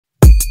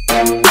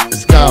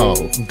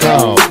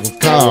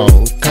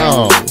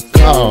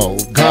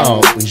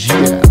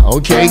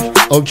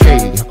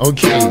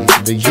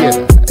Yeah,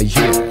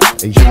 okay,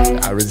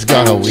 yeah, let's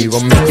go. We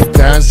gon' make it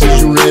dance.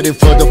 Is you ready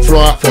for the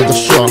floor,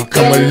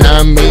 Come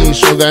along me,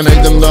 쇼가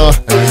날 들러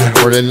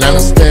우린 나는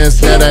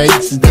stance 내가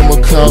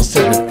있으면 close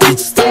to the beat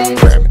stop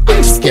cramming.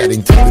 I'm just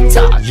getting to the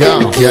top,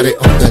 yo. Get it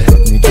on the,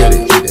 get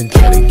it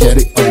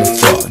on the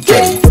floor.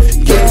 Get it on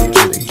the floor.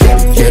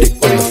 Get it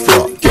on the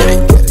floor.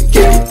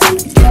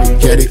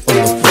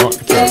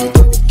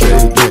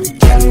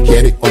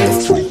 Get it on the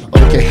floor.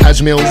 Okay,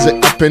 하지마 옷을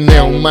앞에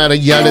내어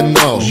말아야 돼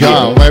no.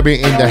 Yo,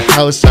 every in the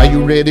house, are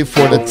you ready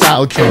for the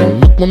towel?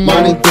 Look my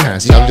money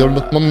dance, yo,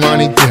 look my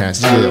money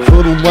dance. Yeah,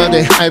 put on what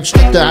they hype,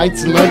 shut the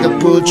heights like a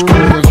butch.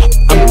 I'm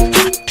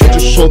catch a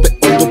show that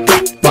on the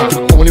back,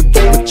 only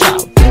for the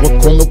child. Do a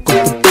corner, go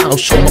to down,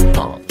 show my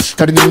palms.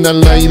 다른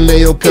날라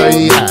일래요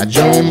거야.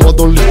 좀 못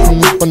올리고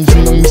못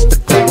번지는 Mr.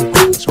 Clown.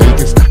 So we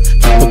can stop.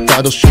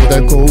 나도 쇼다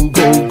go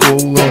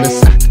on the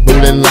side.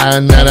 놀래라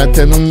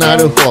나한테는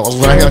나를 hold.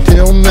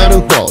 나한테는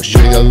나를 hold.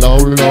 Shake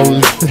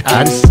low.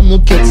 I just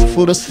look at the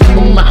foot of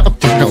some mouth.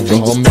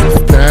 Roll me the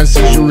dance.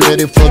 Is you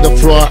ready for the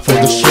floor,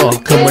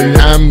 Come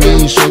along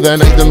me, 쇼가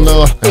날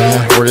들러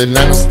우린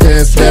나는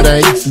stance 내가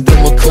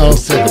있으면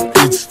close to the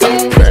beat stop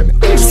cramming.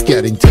 I'm just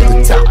getting to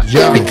the top,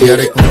 yo. Get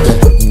it on the,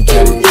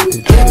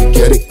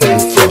 get it on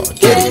the floor.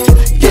 Get it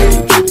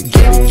on the floor.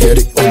 Get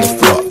it on the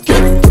floor.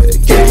 Get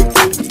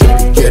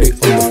it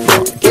on the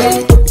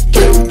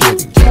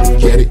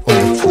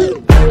floor.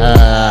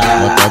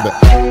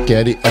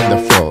 Get it on the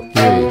floor,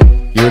 yeah.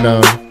 You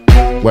know,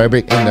 we're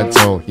in the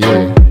toe,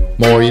 yeah.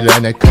 모이라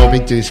내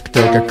코비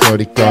뒤집도가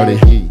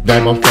거리거리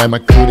날 멈춰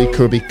막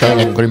쿠비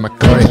꺼내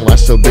막거리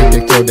왔어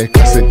빅빅 도대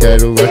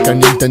가스대로 할까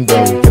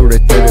닌텐도 그래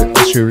때를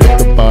어슈리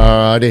또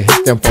party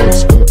hit them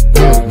post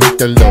hit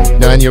the low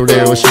난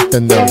요래오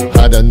싶던 너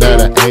하던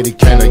나라 80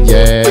 캐너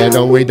yeah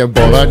너 위던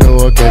보아도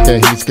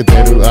그때 히스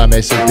그대로 I'm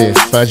at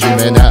this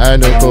빠지면 나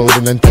안오고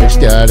우리는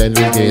택시 아래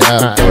루기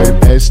I'm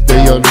best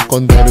연루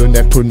꼰대로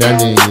내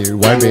푸나니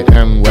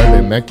YBM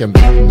make him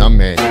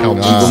남해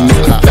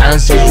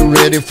Dance is you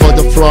ready for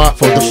the floor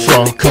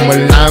Come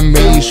along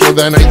me,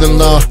 쇼가 날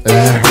들러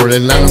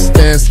우린 나는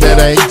stance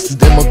내가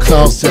있으면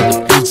close to the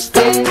beat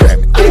stop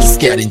cramming. I'm just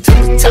getting to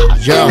the top,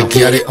 yo.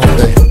 Get it on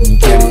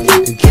the,